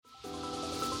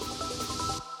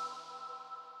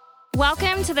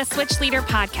Welcome to the Switch Leader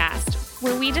Podcast,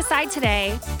 where we decide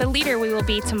today the leader we will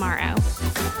be tomorrow.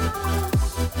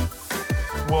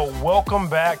 Well, welcome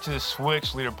back to the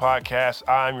Switch Leader Podcast.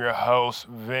 I'm your host,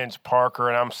 Vince Parker,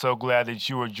 and I'm so glad that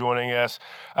you are joining us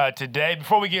today.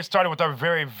 Before we get started with our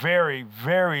very, very,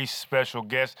 very special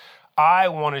guest, I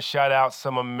want to shout out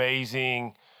some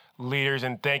amazing leaders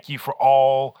and thank you for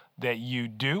all that you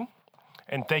do.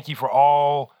 And thank you for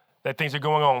all that things are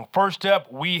going on. First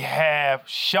up, we have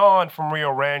Sean from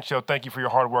Rio Rancho. Thank you for your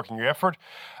hard work and your effort.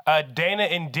 Dana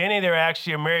and Denny, they're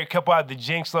actually a married couple at the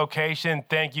Jinx location.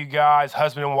 Thank you guys,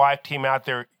 husband and wife team out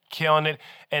there killing it.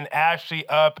 And Ashley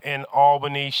up in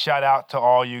Albany, shout out to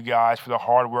all you guys for the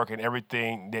hard work and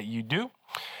everything that you do.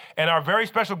 And our very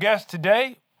special guest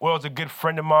today, well, is a good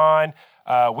friend of mine.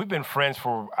 We've been friends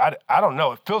for, I don't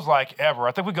know, it feels like ever.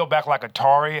 I think we go back like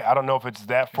Atari. I don't know if it's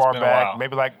that far back.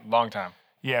 Maybe like long time.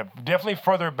 Yeah, definitely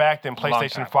further back than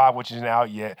PlayStation 5, which isn't out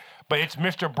yet. But it's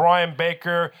Mr. Brian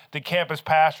Baker, the campus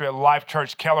pastor at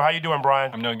Life.Church Keller. How you doing,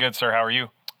 Brian? I'm doing good, sir. How are you?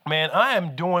 Man, I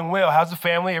am doing well. How's the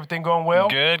family? Everything going well?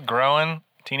 Good, growing,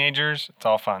 teenagers. It's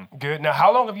all fun. Good. Now,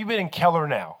 how long have you been in Keller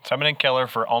now? So I've been in Keller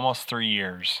for almost 3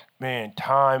 years. Man,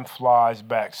 time flies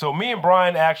back. So me and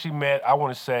Brian actually met, I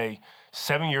want to say,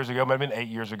 7 years ago. Might have been 8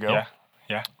 years ago.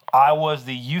 Yeah. I was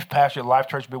the youth pastor at Life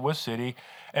Church Midwest City,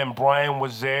 and Brian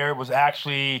was there, was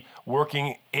actually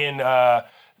working in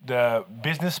the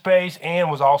business space and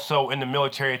was also in the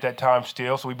military at that time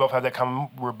still. So we both had that common.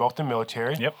 We were both in the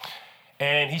military. Yep.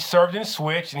 And he served in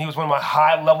Switch, and he was one of my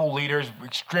high-level leaders,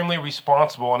 extremely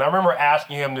responsible. And I remember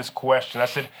asking him this question. I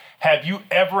said, have you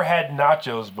ever had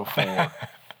nachos before?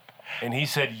 And he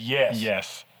said, yes.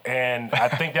 Yes. And I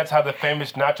think that's how the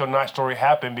famous Nacho Night story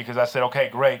happened, because I said, okay,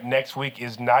 great, next week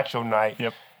is Nacho Night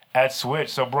at Switch.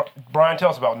 So, Brian, tell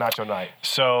us about Nacho Night.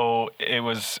 So it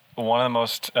was one of the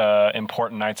most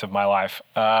important nights of my life.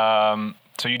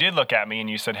 So you did look at me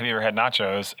and you said, have you ever had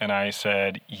nachos? And I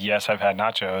said, yes, I've had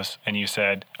nachos. And you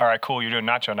said, all right, cool, you're doing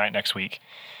Nacho Night next week.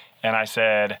 And I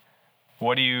said,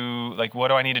 what do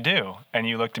I need to do? And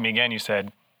you looked at me again, you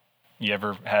said, you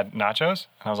ever had nachos?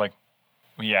 And I was like,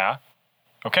 well, yeah.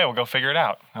 Okay, we'll go figure it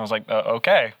out. I was like,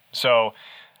 okay. So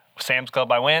Sam's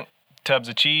Club I went, tubs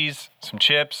of cheese, some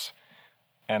chips,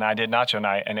 and I did Nacho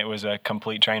Night, and it was a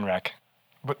complete train wreck.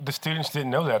 But the students didn't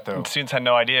know that, though. The students had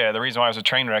no idea. The reason why it was a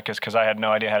train wreck is because I had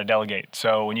no idea how to delegate.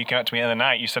 So when you came up to me at the end of the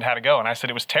night, you said, how'd it go? And I said,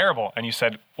 it was terrible. And you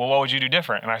said, well, what would you do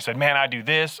different? And I said, man, I do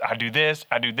this, I do this,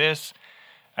 I do this.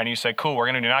 And you said, cool, we're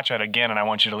going to do Nacho Night again, and I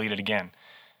want you to lead it again.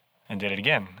 And did it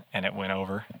again, and it went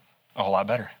over a whole lot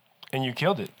better. And you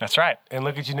killed it. That's right. And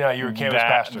look at you now. You're a campus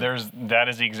pastor. That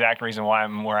is the exact reason why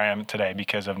I'm where I am today,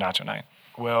 because of Nacho Night.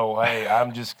 Well, hey,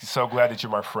 I'm just so glad that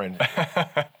you're my friend.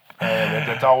 And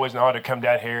that's always an honor to come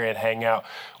down here and hang out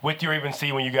with you, or even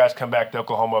see when you guys come back to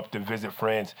Oklahoma up to visit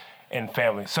friends and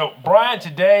family. So, Brian,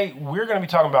 today we're going to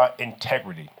be talking about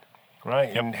integrity, right?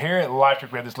 Yep. And here at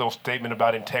Life.Church, we have this little statement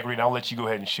about integrity, and I'll let you go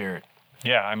ahead and share it.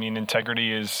 Yeah, I mean,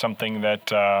 integrity is something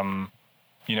that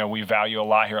we value a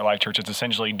lot here at Life Church. It's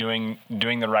essentially doing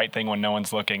the right thing when no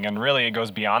one's looking. And really, it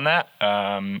goes beyond that.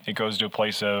 It goes to a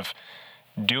place of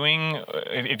doing,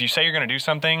 if you say you're going to do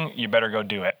something, you better go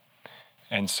do it.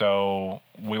 And so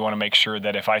we want to make sure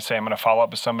that if I say I'm going to follow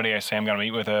up with somebody, I say I'm going to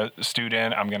meet with a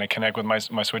student, I'm going to connect with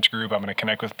my Switch group, I'm going to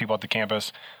connect with people at the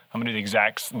campus, I'm going to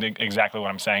do exactly what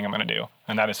I'm saying I'm going to do.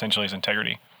 And that essentially is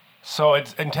integrity. So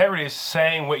integrity is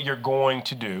saying what you're going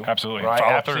to do. Absolutely. Right?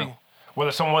 Follow through.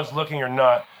 Whether someone's looking or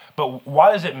not. But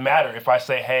why does it matter if I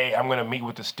say, hey, I'm going to meet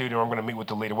with the student or I'm going to meet with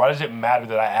the leader? Why does it matter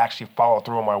that I actually follow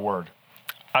through on my word?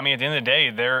 I mean, at the end of the day,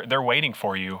 they're waiting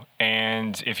for you.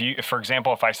 And if for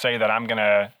example, if I say that I'm going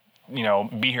to,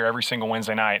 be here every single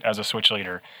Wednesday night as a Switch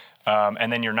leader,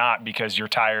 and then you're not because you're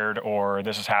tired or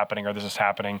this is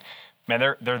happening, man,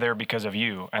 they're there because of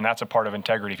you. And that's a part of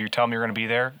integrity. If you tell them you're going to be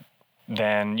there,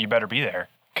 then you better be there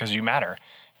because you matter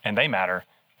and they matter.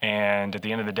 And at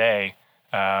the end of the day,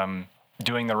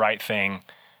 doing the right thing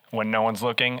when no one's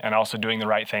looking and also doing the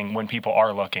right thing when people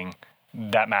are looking,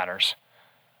 that matters.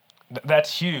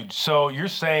 That's huge. So you're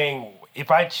saying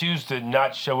if I choose to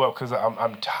not show up because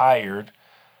I'm tired,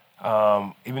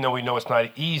 even though we know it's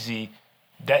not easy,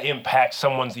 that impacts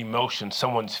someone's emotions,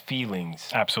 someone's feelings.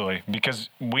 Absolutely. Because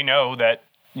we know that,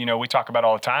 we talk about it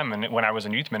all the time. And when I was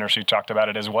in youth ministry, we talked about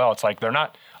it as well. It's like they're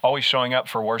not always showing up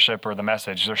for worship or the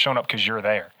message. They're showing up because you're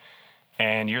there.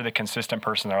 And you're the consistent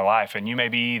person in their life. And you may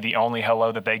be the only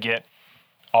hello that they get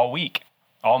all week,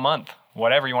 all month,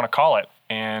 whatever you want to call it.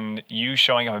 And you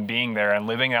showing up and being there and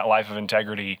living that life of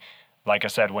integrity, like I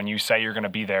said, when you say you're going to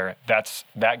be there,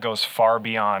 that goes far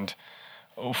beyond,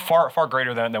 far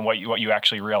greater than what you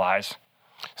actually realize.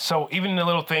 So even the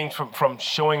little things from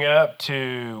showing up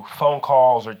to phone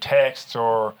calls or texts,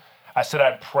 or I said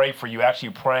I'd pray for you,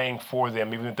 actually praying for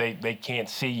them, even if they can't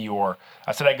see you, or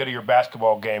I said I'd go to your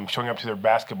basketball game, showing up to their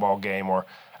basketball game, or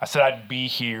I said I'd be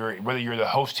here, whether you're the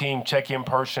host team check-in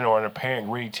person or an parent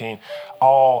greeting team,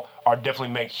 all are definitely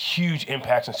make huge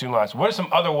impacts in student lives. What are some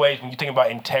other ways when you think about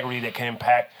integrity that can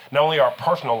impact not only our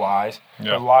personal lives, but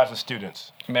the lives of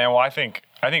students? Man, well, I think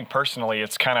personally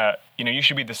it's kind of, you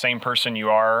should be the same person you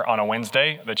are on a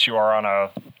Wednesday that you are on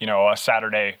a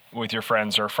Saturday with your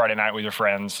friends or Friday night with your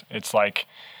friends. It's like,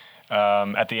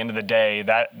 at the end of the day,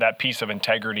 that piece of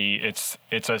integrity, it's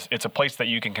a place that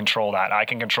you can control that. I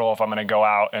can control if I'm going to go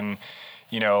out and,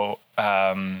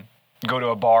 go to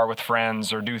a bar with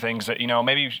friends or do things that,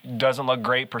 maybe doesn't look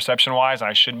great perception-wise and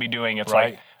I shouldn't be doing. It's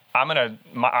right. Like,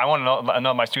 I want to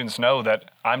know my students know that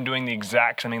I'm doing the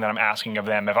exact same thing that I'm asking of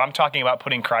them. If I'm talking about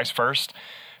putting Christ first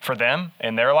for them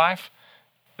in their life,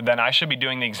 then I should be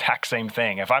doing the exact same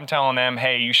thing. If I'm telling them,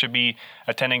 hey, you should be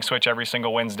attending Switch every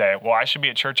single Wednesday, well, I should be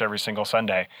at church every single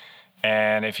Sunday.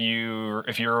 And if you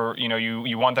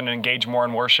want them to engage more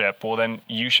in worship, well, then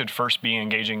you should first be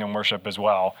engaging in worship as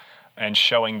well and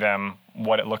showing them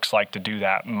what it looks like to do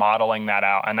that, modeling that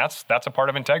out. And that's a part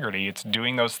of integrity. It's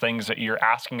doing those things that you're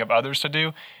asking of others to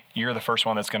do. You're the first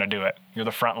one that's going to do it. You're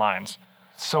the front lines.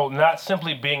 So not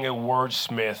simply being a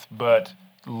wordsmith, but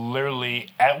literally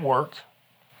at work,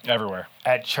 everywhere,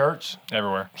 at church,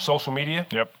 everywhere, social media,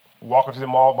 yep, walking through the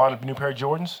mall, buying a new pair of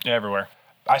Jordans, everywhere.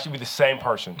 I should be the same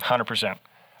person. 100%.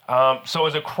 So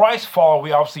as a Christ follower,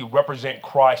 we obviously represent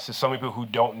Christ to some people who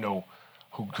don't know,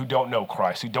 who don't know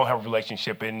Christ, who don't have a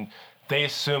relationship, and they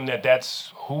assume that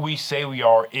that's who we say we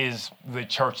are is the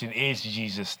church and is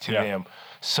Jesus to them.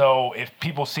 So if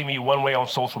people see me one way on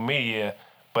social media,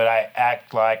 but I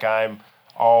act like I'm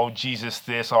all Jesus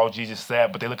this, all Jesus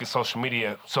that, but they look at social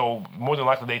media, so more than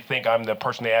likely they think I'm the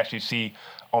person they actually see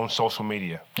on social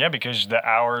media. Yeah, because the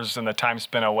hours and the time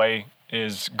spent away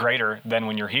is greater than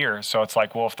when you're here. So it's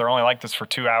like, well, if they're only like this for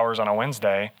 2 hours on a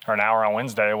Wednesday or an hour on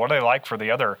Wednesday, what are they like for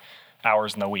the other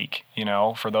hours in the week,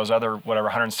 for those other,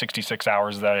 166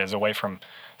 hours that is away from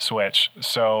Switch.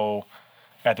 So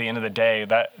at the end of the day,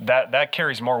 that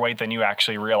carries more weight than you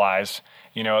actually realize.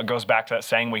 It goes back to that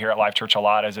saying we hear at Life.Church a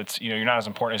lot, is it's, you're not as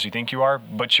important as you think you are,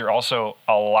 but you're also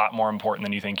a lot more important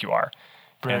than you think you are.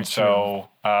 Very true. So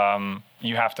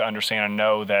you have to understand and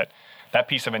know that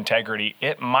piece of integrity,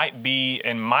 it might be,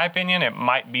 in my opinion, it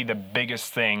might be the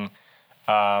biggest thing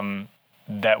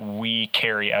that we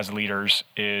carry as leaders,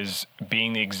 is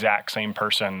being the exact same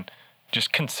person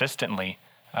just consistently.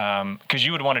 Because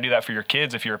you would want to do that for your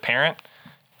kids if you're a parent.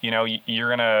 You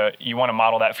want to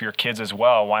model that for your kids as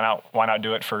well. Why not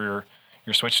do it for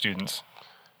your Switch students?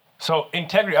 So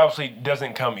integrity obviously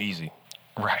doesn't come easy.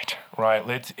 Right.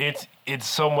 It's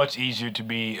so much easier to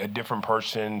be a different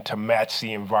person, to match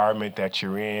the environment that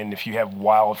you're in. If you have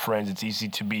wild friends, it's easy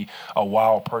to be a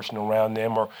wild person around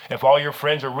them. Or if all your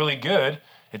friends are really good,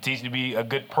 it's easy to be a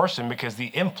good person because the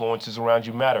influences around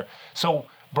you matter. So,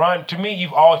 Brian, to me,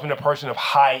 you've always been a person of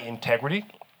high integrity.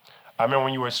 I remember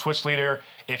when you were a Switch leader,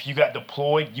 if you got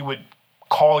deployed, you would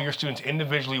call your students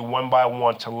individually one by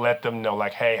one to let them know,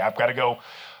 like, hey, I've got to go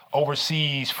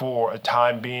overseas for a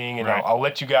time being, and right. I'll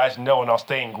let you guys know, and I'll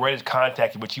stay in greatest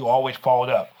contact, but you always followed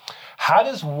up. How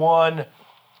does one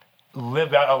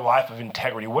live out a life of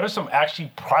integrity? What are some actually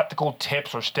practical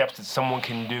tips or steps that someone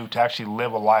can do to actually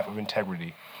live a life of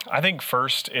integrity? I think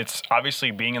first, it's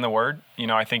obviously being in the Word.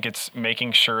 I think it's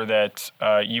making sure that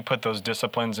you put those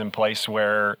disciplines in place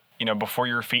where, before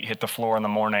your feet hit the floor in the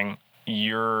morning,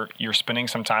 you're spending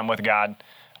some time with God.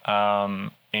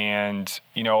 Paul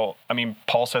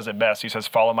says it best. He says,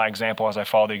 follow my example as I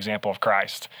follow the example of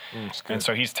Christ. And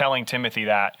so he's telling Timothy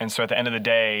that. And so at the end of the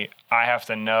day, I have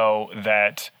to know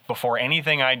that before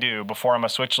anything I do, before I'm a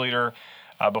Switch leader,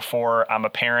 before I'm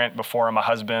a parent, before I'm a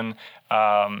husband,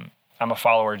 I'm a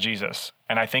follower of Jesus.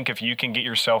 And I think if you can get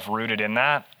yourself rooted in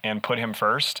that and put him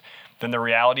first, then the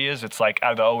reality is it's like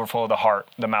out of the overflow of the heart,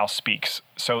 the mouth speaks.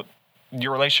 So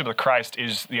your relationship with Christ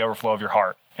is the overflow of your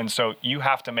heart. And so you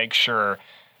have to make sure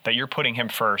that you're putting him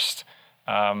first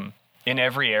in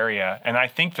every area. And I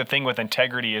think the thing with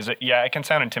integrity is that, it can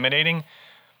sound intimidating,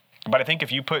 but I think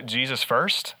if you put Jesus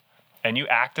first and you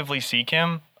actively seek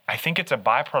him, I think it's a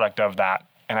byproduct of that.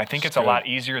 And I think it's a lot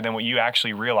easier than what you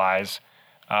actually realize,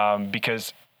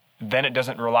 because then it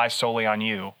doesn't rely solely on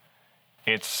you.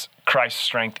 It's Christ's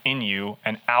strength in you,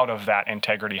 and out of that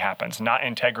integrity happens. Not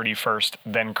integrity first,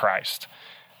 then Christ.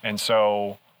 And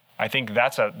so I think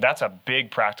that's a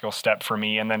big practical step for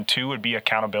me. And then 2 would be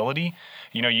accountability.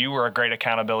 You know, you were a great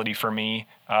accountability for me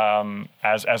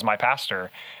as my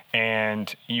pastor,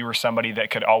 and you were somebody that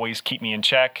could always keep me in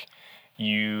check.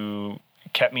 You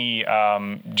kept me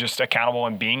just accountable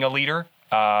and being a leader.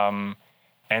 And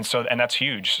that's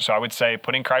huge. So I would say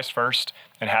putting Christ first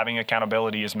and having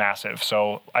accountability is massive.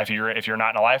 So if you're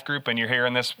not in a life group and you're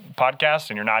hearing this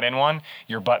podcast and you're not in one,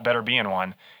 your butt better be in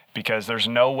one, because there's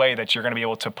no way that you're going to be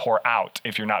able to pour out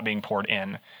if you're not being poured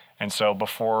in. And so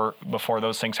before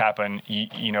those things happen,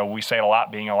 you know, we say it a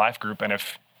lot, being a life group, and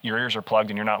if your ears are plugged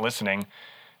and you're not listening,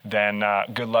 then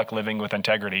good luck living with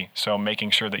integrity. So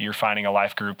making sure that you're finding a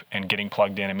life group and getting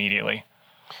plugged in immediately.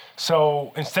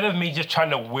 So instead of me just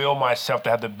trying to will myself to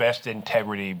have the best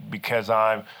integrity because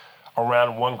I'm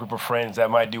around one group of friends that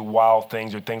might do wild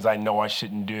things or things I know I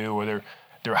shouldn't do, or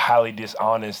they're highly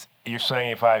dishonest, you're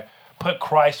saying if I put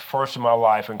Christ first in my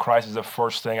life and Christ is the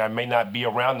first thing, I may not be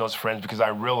around those friends because I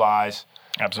realize,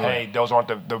 absolutely, hey, those aren't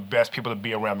the best people to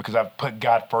be around because I've put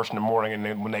God first in the morning, and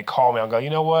then when they call me, I'll go, you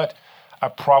know what? I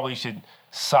probably should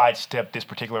sidestep this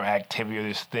particular activity or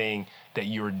this thing that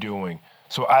you're doing.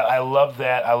 So I love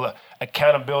that. I love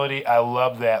accountability. I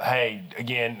love that. Hey,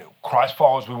 again, Christ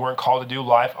followers, we weren't called to do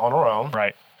life on our own.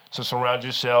 Right. So surround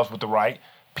yourselves with the right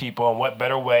people, and what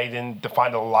better way than to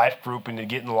find a life group and to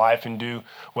get in life and do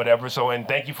whatever. So, and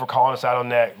thank you for calling us out on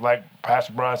that. Like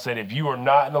Pastor Brian said, if you are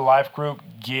not in a life group,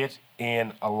 get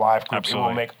in a life group. Absolutely. It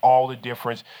will make all the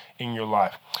difference in your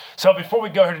life. So before we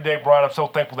go here today, Brian, I'm so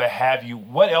thankful to have you.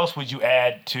 What else would you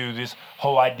add to this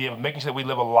whole idea of making sure that we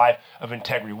live a life of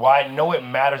integrity? While I know it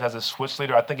matters as a Switch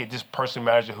leader, I think it just personally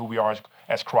matters to who we are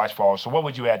as Christ followers. So what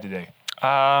would you add today?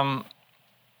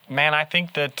 Man, I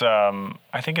think that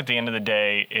at the end of the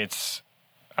day, it's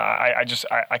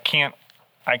I can't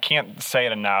say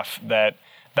it enough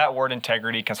that word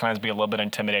integrity can sometimes be a little bit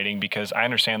intimidating, because I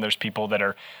understand there's people that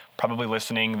are probably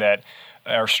listening that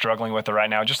are struggling with it right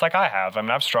now, just like I have. I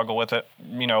mean, I've struggled with it.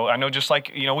 You know, I know, just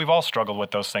like, you know, we've all struggled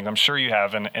with those things. I'm sure you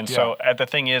have. And Yeah. So the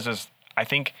thing is I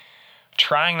think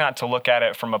trying not to look at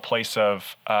it from a place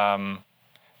of, man,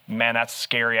 that's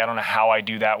scary. I don't know how I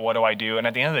do that. What do I do? And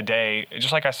at the end of the day,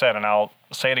 just like I said, and I'll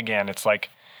say it again, it's like,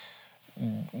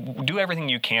 do everything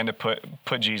you can to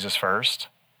put Jesus first.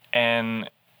 And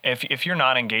if you're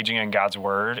not engaging in God's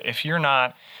word, if you're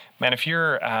not, man, if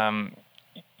you're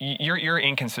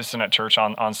inconsistent at church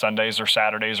on Sundays or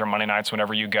Saturdays or Monday nights,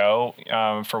 whenever you go,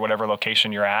 for whatever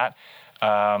location you're at,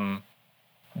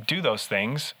 do those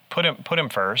things, put him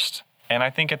first. And I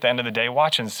think at the end of the day,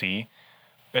 watch and see.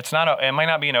 It might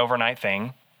not be an overnight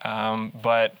thing,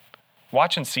 but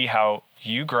watch and see how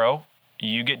you grow,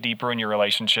 you get deeper in your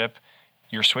relationship.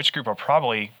 Your Switch group will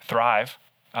probably thrive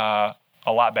a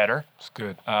lot better. It's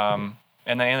good. And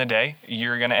then at the end of the day,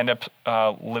 you're going to end up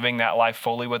living that life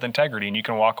fully with integrity. And you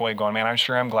can walk away going, man,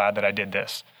 I'm glad that I did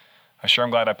this. I'm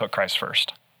glad I put Christ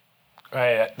first.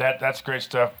 Hey, that's great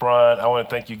stuff, Brian. I want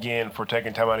to thank you again for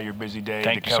taking time out of your busy day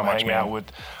to come hang out with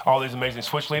all these amazing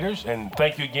Switch leaders. And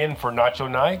thank you again for Nacho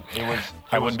Night.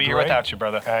 I wouldn't be here without you,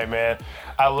 brother. Hey, man.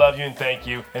 I love you and thank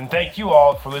you. And thank you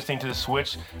all for listening to the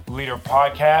Switch Leader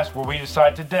Podcast, where we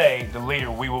decide today the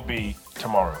leader we will be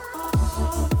tomorrow.